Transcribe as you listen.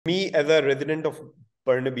Me as a resident of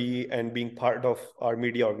Burnaby and being part of our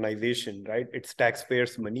media organization, right? It's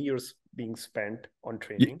taxpayers' money you're being spent on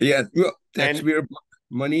training. Yeah, well, And taxpayer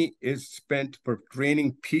money is spent for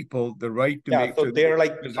training people the right to yeah, make so sure there are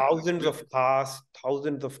like thousands of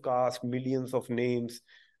casts, millions of names.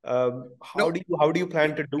 no, How do you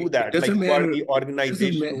plan to do it that? Like, doesn't who are matter. the It doesn't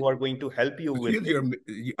organization matter. who are going to help you I with feel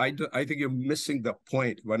it? I think you're missing the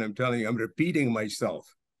point when I'm telling you. I'm repeating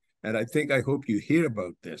myself. And I hope you hear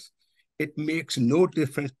about this. It makes no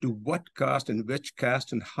difference to what caste and which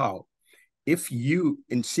caste and how. If you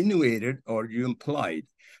insinuated or you implied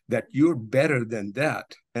that you're better than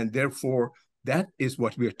that, and therefore that is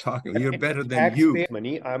what we're talking, But you're it's better than you. taxpayer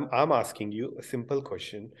money. I'm asking you a simple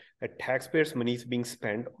question. That taxpayers' money is being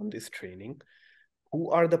spent on this training. Who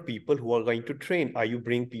are the people who are going to train? Are you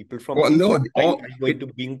bring people from Well, India? no, Are you going to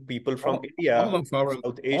bring people from all India, of our South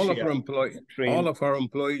all of Asia our employees to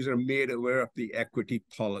train? are made aware of the equity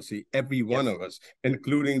policy. Every one Yes. of us,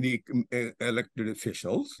 including the elected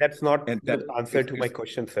officials, That's not and that the answer to my is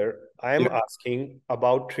question, sir. I am yeah. asking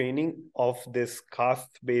about training of this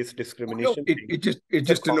caste-based Oh, no, discrimination thing. it's It's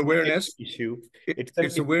a just an complicated awareness. issue. It's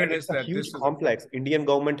It's awareness a that huge this is complex. Indian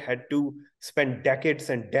government had to spend decades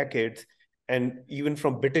and decades, and even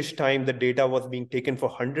from British time, the data was being taken for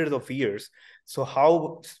hundreds of years. So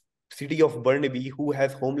how city of Burnaby, who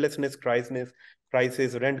has homelessness crisis,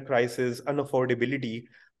 rent crisis, unaffordability,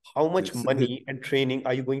 how much this, this, money and training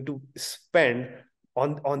are you going to spend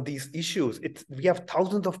on these issues? We have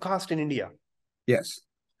thousands of castes in India. yes.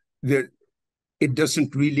 There, it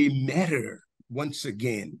doesn't really matter. Once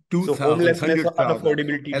again, So 2,000, homelessness or 100,000,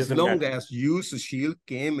 unaffordability as doesn't long matter. as you, Sushil,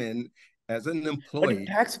 came in as an But it's employee.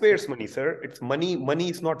 taxpayers' money, sir. It's money. Money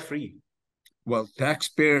is not free. Well,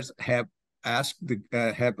 taxpayers have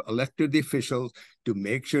elected the officials to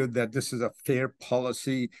make sure that this is a fair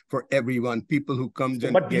policy for everyone. People who comes So,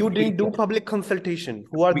 in but you get paid didn't do public consultation.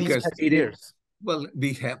 Who are these because it is. taxpayers? Well,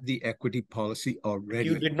 we have the equity policy You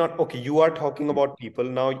already. did not. Okay, you are talking about people.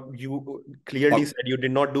 Now, you clearly said you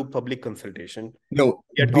did not do public consultation. No,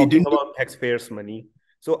 We are we talking didn't. about taxpayers' money.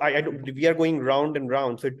 So we are going round and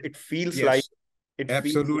round. So Yes, it feels like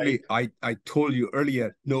absolutely. I told you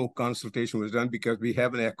earlier, no consultation was done because we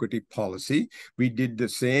have an equity policy. We did the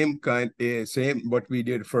same what we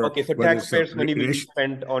did for okay. So when it's a taxpayers' money will be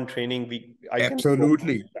spent on training. I can go on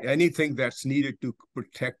absolutely with that. anything that's needed to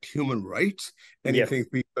protect human rights, anything Yes.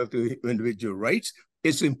 people to individual rights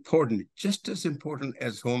is important, just as important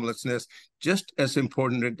as homelessness, just as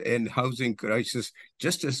important in housing crisis,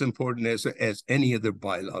 just as important as any other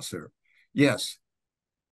bylaw, sir. Yes.